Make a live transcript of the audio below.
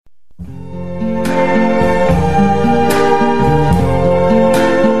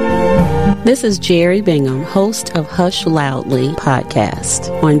This is Jerry Bingham, host of Hush Loudly podcast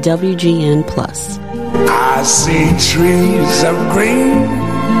on WGN+. I see trees of green,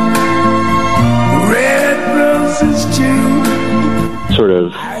 red roses too. Sort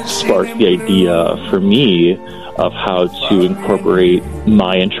of sparked the idea for me of how to incorporate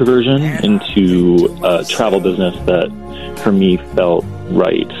my introversion into a travel business that for me felt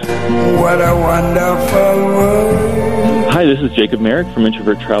right. What a wonderful world. Hi, this is Jacob Marek from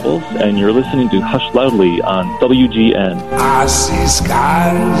Introvert Travels, and you're listening to Hush Loudly on WGN. I see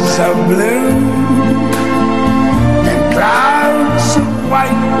skies of blue and clouds of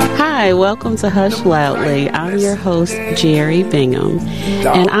white. Hi, welcome to Hush Loudly. I'm your host, Jerry Bingham,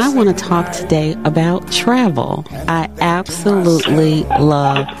 and I want to talk today about travel. I absolutely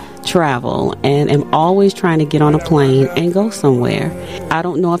love travel and am always trying to get on a plane and go somewhere. I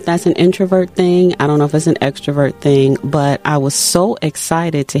don't know if that's an introvert thing. I don't know if it's an extrovert thing, but I was so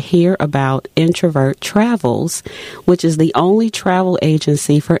excited to hear about Introvert Travels, which is the only travel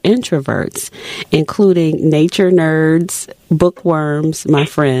agency for introverts, including nature nerds, bookworms, my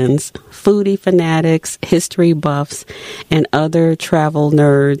friends, foodie fanatics, history buffs, and other travel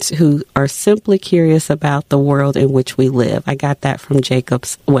nerds who are simply curious about the world in which we live. I got that from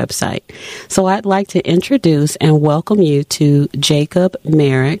Jacob's website. So I'd like to introduce and welcome you to Jacob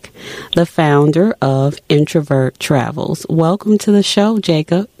Marek, the founder of Introvert Travels. Welcome to the show,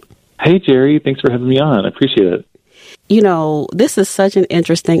 Jacob. Hey, Jerry. Thanks for having me on. I appreciate it. You know, this is such an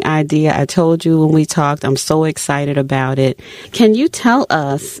interesting idea. I told you when we talked, I'm so excited about it. Can you tell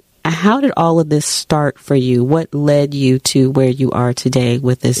us, how did all of this start for you? What led you to where you are today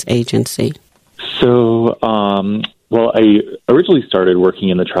with this agency? So, I originally started working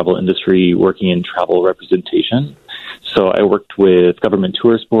in the travel industry, working in travel representation. So I worked with government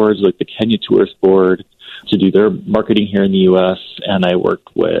tourist boards like the Kenya Tourist Board to do their marketing here in the U.S., and I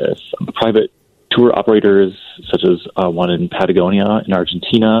worked with private tour operators, such as one in Patagonia in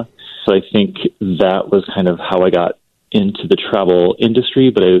Argentina. So I think that was kind of how I got into the travel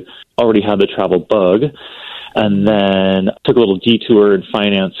industry, but I already had the travel bug. And then took a little detour in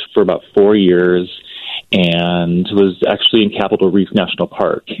finance for about 4 years and was actually in Capitol Reef National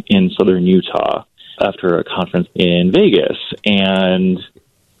Park in southern Utah after a conference in Vegas. And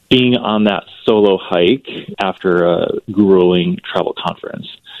being on that solo hike after a grueling travel conference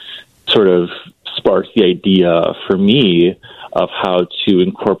sort of sparked the idea for me of how to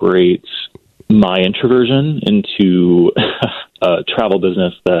incorporate my introversion into a travel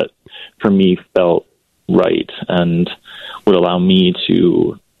business that for me felt right and would allow me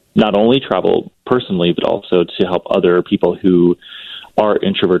to not only travel personally, but also to help other people who are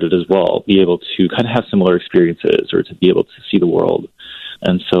introverted as well be able to kind of have similar experiences or to be able to see the world.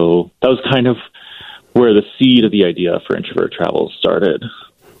 And so that was kind of where the seed of the idea for Introvert Travels started.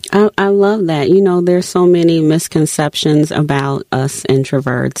 I love that. You know, there's so many misconceptions about us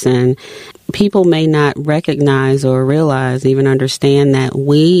introverts, and people may not recognize or realize, even understand that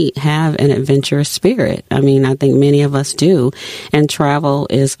we have an adventurous spirit. I mean, I think many of us do, and travel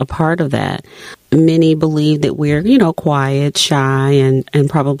is a part of that. Many believe that we're, quiet, shy, and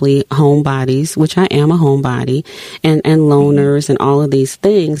probably homebodies, which I am a homebody, and loners and all of these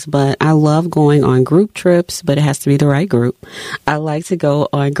things. But I love going on group trips, but it has to be the right group. I like to go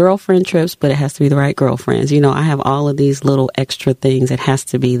on girlfriend trips, but it has to be the right girlfriends. I have all of these little extra things. It has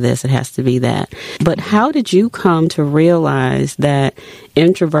to be this, it has to be that. But how did you come to realize that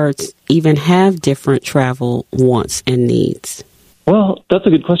introverts even have different travel wants and needs? Well, that's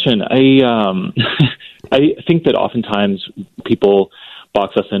a good question. I think that oftentimes people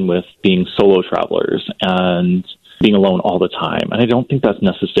box us in with being solo travelers and being alone all the time. And I don't think that's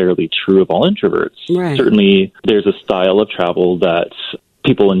necessarily true of all introverts. Right. Certainly, there's a style of travel that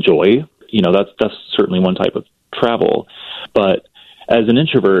people enjoy. That's certainly one type of travel. But as an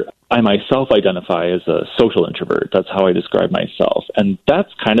introvert, I myself identify as a social introvert. That's how I describe myself. And that's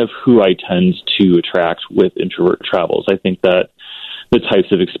kind of who I tend to attract with Introvert Travels. I think that the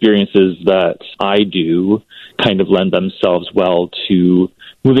types of experiences that I do kind of lend themselves well to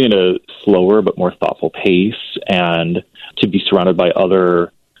moving at a slower but more thoughtful pace and to be surrounded by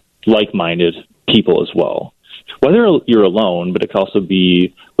other like-minded people as well. Whether you're alone, but it can also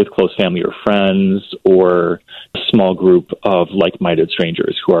be with close family or friends or a small group of like-minded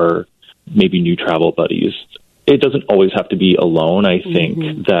strangers who are maybe new travel buddies. It doesn't always have to be alone. I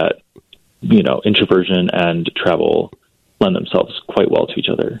think that, introversion and travel lend themselves quite well to each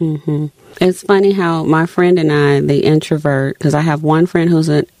other. Mm-hmm. It's funny how my friend and I, the introvert, because I have one friend who's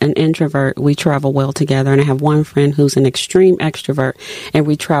an introvert, we travel well together, and I have one friend who's an extreme extrovert, and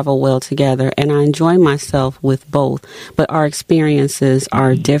we travel well together, and I enjoy myself with both, but our experiences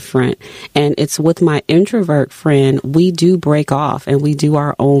are different. And it's with my introvert friend, we do break off and we do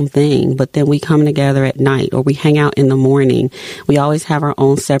our own thing, but then we come together at night or we hang out in the morning. We always have our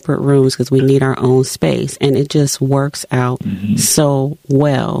own separate rooms because we need our own space, and it just works out so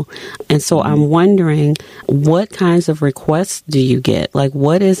well. And so I'm wondering, what kinds of requests do you get? Like,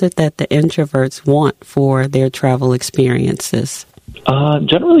 what is it that the introverts want for their travel experiences?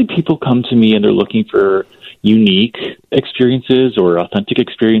 Generally, people come to me and they're looking for unique experiences or authentic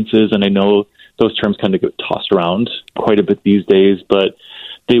experiences. And I know those terms kind of get tossed around quite a bit these days, but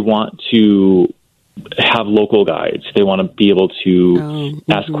they want to have local guides. They want to be able to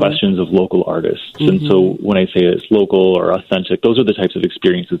ask questions of local artists. And so when I say it's local or authentic, those are the types of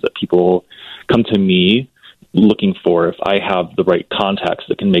experiences that people come to me looking for if I have the right contacts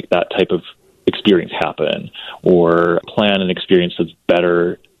that can make that type of experience happen or plan an experience that's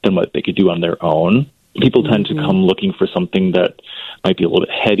better than what they could do on their own. People tend to come looking for something that might be a little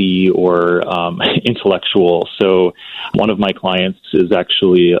bit heady or intellectual. So one of my clients is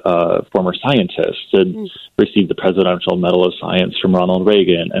actually a former scientist and received the Presidential Medal of Science from Ronald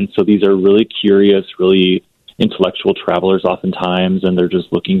Reagan. And so these are really curious, really intellectual travelers oftentimes, and they're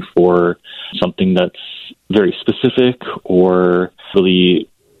just looking for something that's very specific or really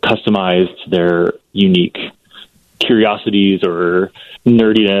customized to their unique curiosities or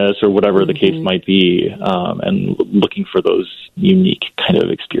nerdiness or whatever the case might be, and looking for those unique kind of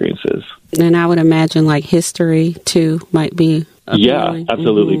experiences. And I would imagine like history too might be appealing. Yeah,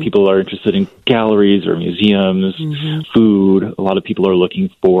 absolutely. People are interested in galleries or museums, food. A lot of people are looking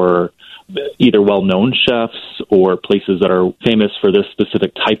for either well-known chefs or places that are famous for this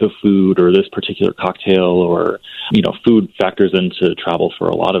specific type of food or this particular cocktail, or, food factors into travel for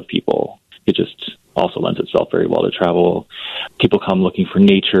a lot of people. It just also lends itself very well to travel. People come looking for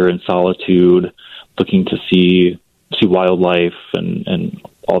nature and solitude, looking to see wildlife and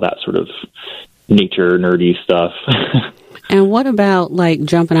all that sort of nature nerdy stuff. And what about like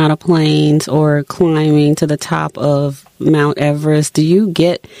jumping out of planes or climbing to the top of Mount Everest? Do you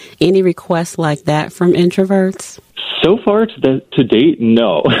get any requests like that from introverts? So far to date,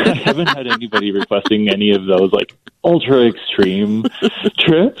 no. I haven't had anybody requesting any of those like ultra extreme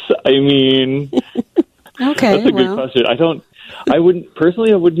trips. I mean, okay, that's a good question. I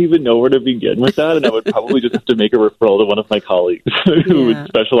wouldn't even know where to begin with that, and I would probably just have to make a referral to one of my colleagues who would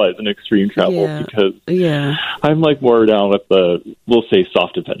specialize in extreme travel, because I'm like more down with the, we'll say,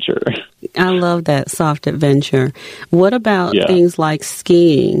 soft adventure. I love that, soft adventure. What about things like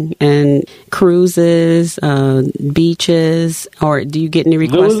skiing and cruises, beaches, or do you get any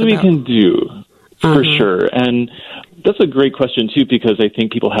requests? Those we can do, for sure. And that's a great question, too, because I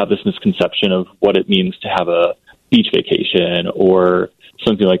think people have this misconception of what it means to have a beach vacation or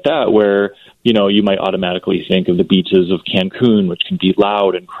something like that, where, you might automatically think of the beaches of Cancun, which can be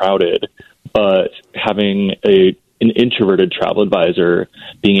loud and crowded, but having an introverted travel advisor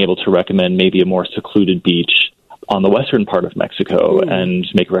being able to recommend maybe a more secluded beach on the western part of Mexico and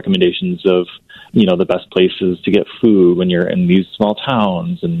make recommendations of, the best places to get food when you're in these small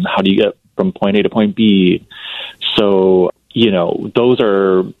towns and how do you get from point A to point B. So, those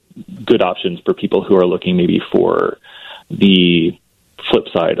are good options for people who are looking maybe for the flip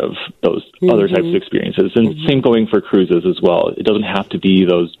side of those other types of experiences. And same going for cruises as well. It doesn't have to be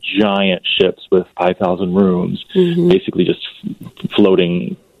those giant ships with 5,000 rooms, basically just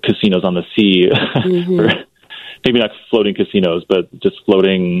floating casinos on the sea. Or maybe not floating casinos, but just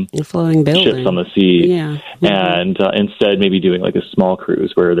floating ships on the sea. And instead maybe doing like a small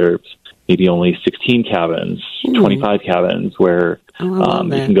cruise where there's maybe only 16 cabins, 25 cabins, where you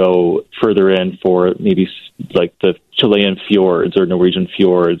can go further in for maybe like the Chilean fjords or Norwegian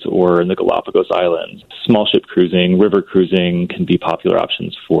fjords or in the Galapagos Islands. Small ship cruising, river cruising can be popular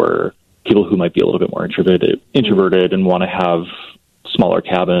options for people who might be a little bit more introverted and want to have smaller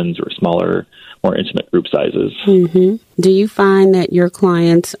cabins or smaller, more intimate group sizes. Do you find that your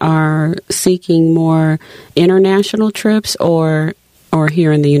clients are seeking more international trips or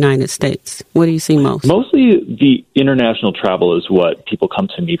here in the United States? What do you see most? Mostly the international travel is what people come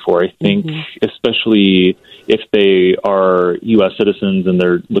to me for. I think especially if they are U.S. citizens and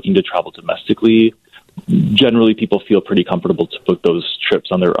they're looking to travel domestically, generally people feel pretty comfortable to book those trips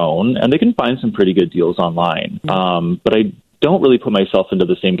on their own, and they can find some pretty good deals online. But I don't really put myself into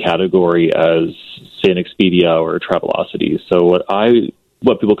the same category as, say, an Expedia or a Travelocity. So what I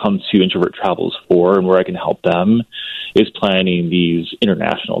what people come to Introvert Travels for and where I can help them is planning these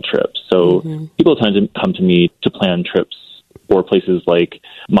international trips. So people tend to come to me to plan trips for places like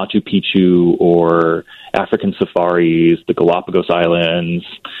Machu Picchu or African safaris, the Galapagos Islands,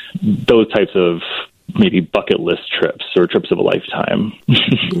 those types of maybe bucket list trips or trips of a lifetime.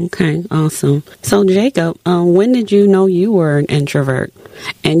 Okay, awesome. So Jacob, when did you know you were an introvert?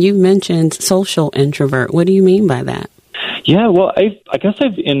 And you mentioned social introvert. What do you mean by that? Yeah, well, I guess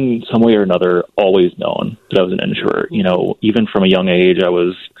I've in some way or another always known that I was an introvert. You know, even from a young age, I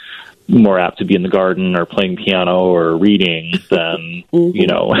was more apt to be in the garden or playing piano or reading than, you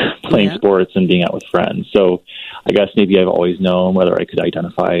know, playing sports and being out with friends. So I guess maybe I've always known whether I could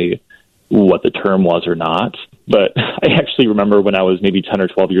identify what the term was or not. But I actually remember when I was maybe 10 or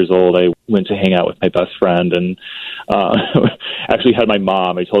 12 years old, I went to hang out with my best friend and actually had my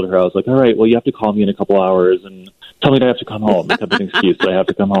mom. I told her, I was like, all right, well, you have to call me in a couple hours and tell me that I have to come home. It's an excuse that I have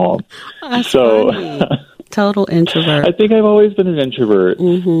to come home. That's funny. Total introvert. I think I've always been an introvert.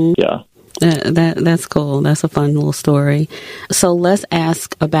 Yeah. That's cool. That's a fun little story. So let's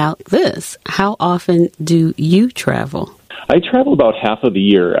ask about this. How often do you travel? I travel about half of the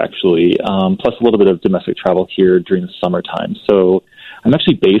year, actually, plus a little bit of domestic travel here during the summertime. So I'm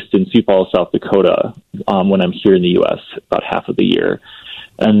actually based in Sioux Falls, South Dakota, when I'm here in the U.S., about half of the year.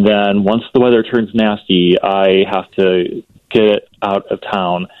 And then once the weather turns nasty, I have to get out of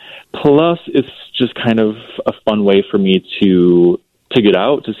town. Plus, it's just kind of a fun way for me to get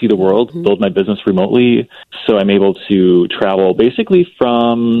out, to see the world, build my business remotely. So I'm able to travel basically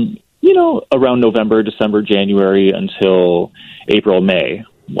from, you know, around November, December, January until April, May,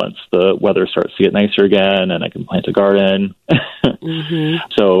 once the weather starts to get nicer again and I can plant a garden.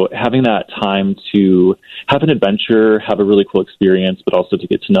 So having that time to have an adventure, have a really cool experience, but also to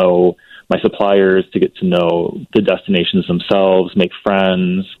get to know my suppliers, to get to know the destinations themselves, make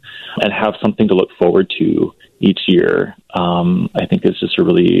friends, and have something to look forward to each year, I think is just a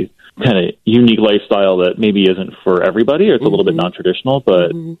really kind of unique lifestyle that maybe isn't for everybody, or it's a little bit non-traditional, but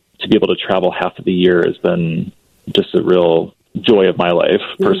to be able to travel half of the year has been just a real joy of my life,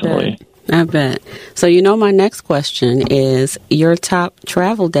 personally. I bet. So, you know, my next question is your top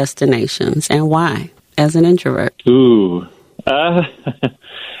travel destinations and why, as an introvert? Ooh.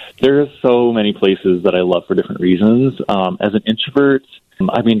 There are so many places that I love for different reasons. As an introvert,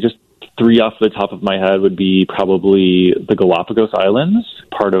 I mean, just three off the top of my head would be probably the Galapagos Islands.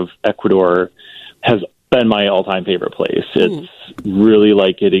 Part of Ecuador has been my all-time favorite place. It's really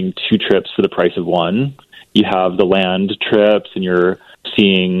like getting two trips for the price of one. You have the land trips and you're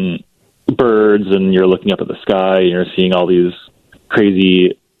seeing birds and you're looking up at the sky and you're seeing all these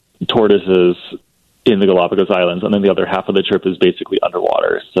crazy tortoises in the Galapagos Islands. And then the other half of the trip is basically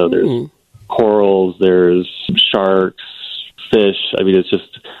underwater. So there's corals, there's sharks, fish. I mean, it's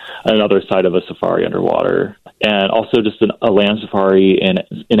just another side of a safari underwater. And also just a land safari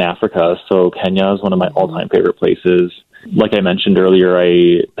in Africa. So Kenya is one of my all-time favorite places. Like I mentioned earlier,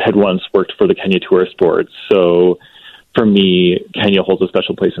 I had once worked for the Kenya Tourist Board. So for me, Kenya holds a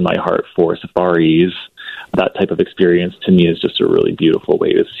special place in my heart for safaris. That type of experience to me is just a really beautiful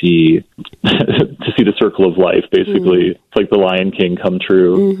way to see the circle of life, basically. It's like the Lion King come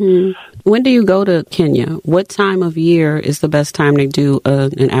true. When do you go to Kenya? What time of year is the best time to do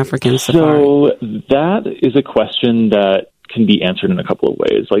an African safari? So that is a question that can be answered in a couple of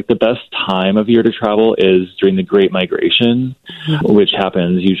ways. Like the best time of year to travel is during the Great Migration, which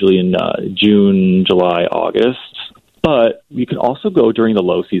happens usually in June, July, August. But you can also go during the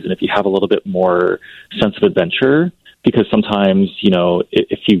low season if you have a little bit more sense of adventure, because sometimes, you know,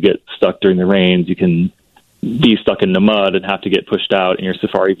 if you get stuck during the rains, you can be stuck in the mud and have to get pushed out in your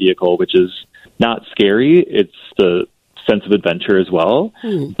safari vehicle, which is not scary. It's the sense of adventure as well.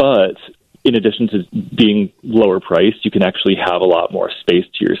 But in addition to being lower priced, you can actually have a lot more space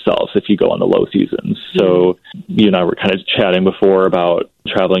to yourself if you go on the low seasons. So you and I were kind of chatting before about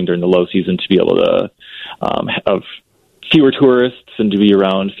traveling during the low season to be able to have fewer tourists and to be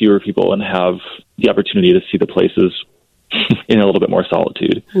around fewer people and have the opportunity to see the places in a little bit more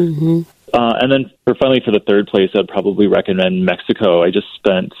solitude. And then finally, for the third place, I'd probably recommend Mexico. I just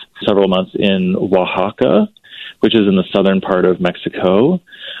spent several months in Oaxaca, which is in the southern part of Mexico.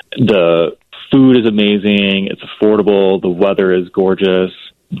 The food is amazing. It's affordable. The weather is gorgeous.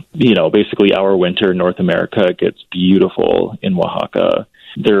 You know, basically our winter in North America gets beautiful in Oaxaca.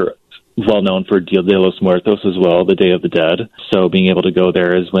 They're well known for Dia de los Muertos as well, the Day of the Dead. So being able to go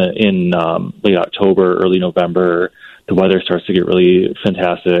there is when in late October, early November, the weather starts to get really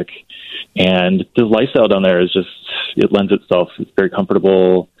fantastic. And the lifestyle down there is just, it lends itself. It's very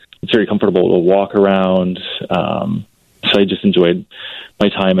comfortable. It's very comfortable to walk around. So I just enjoyed my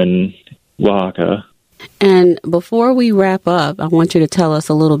time in Oaxaca. And before we wrap up, I want you to tell us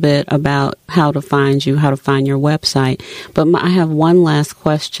a little bit about how to find you, how to find your website. But I have one last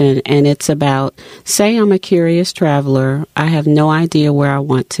question, and it's about, say I'm a curious traveler. I have no idea where I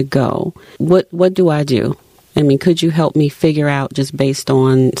want to go. What do I do? I mean, could you help me figure out just based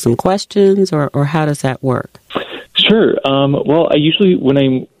on some questions, or how does that work? Sure. Well, I usually, when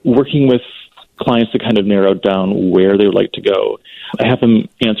I'm working with clients to kind of narrow down where they would like to go, I have them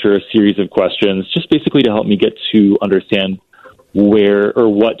answer a series of questions just basically to help me get to understand where or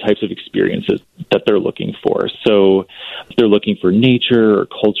what types of experiences that they're looking for. So if they're looking for nature or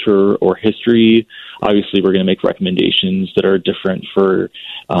culture or history, obviously we're going to make recommendations that are different for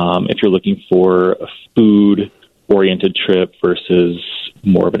if you're looking for a food-oriented trip versus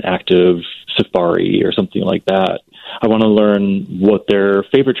more of an active safari or something like that. I want to learn what their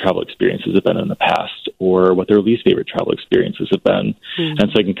favorite travel experiences have been in the past or what their least favorite travel experiences have been. Mm-hmm.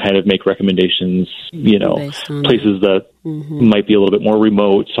 And so I can kind of make recommendations, places that might be a little bit more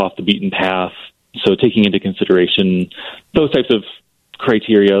remote, off the beaten path. So taking into consideration those types of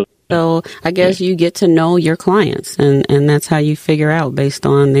criteria. So I guess you get to know your clients, and that's how you figure out based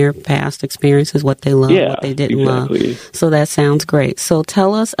on their past experiences, what they love, what they didn't love. So that sounds great. So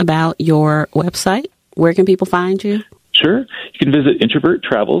tell us about your website. Where can people find you? Sure. You can visit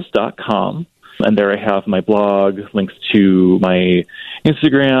introverttravels.com, and there I have my blog, links to my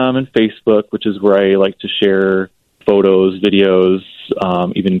Instagram and Facebook, which is where I like to share photos, videos,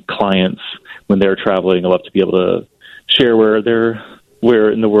 even clients when they're traveling. I love to be able to share where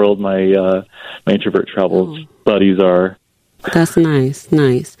in the world my introvert travels buddies are. That's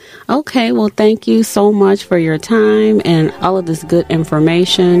nice. Okay, well, thank you so much for your time and all of this good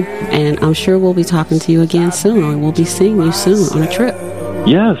information. And I'm sure we'll be talking to you again soon, or we'll be seeing you soon on a trip.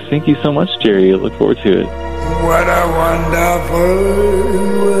 Yes, thank you so much, Jerry. I look forward to it. What a wonderful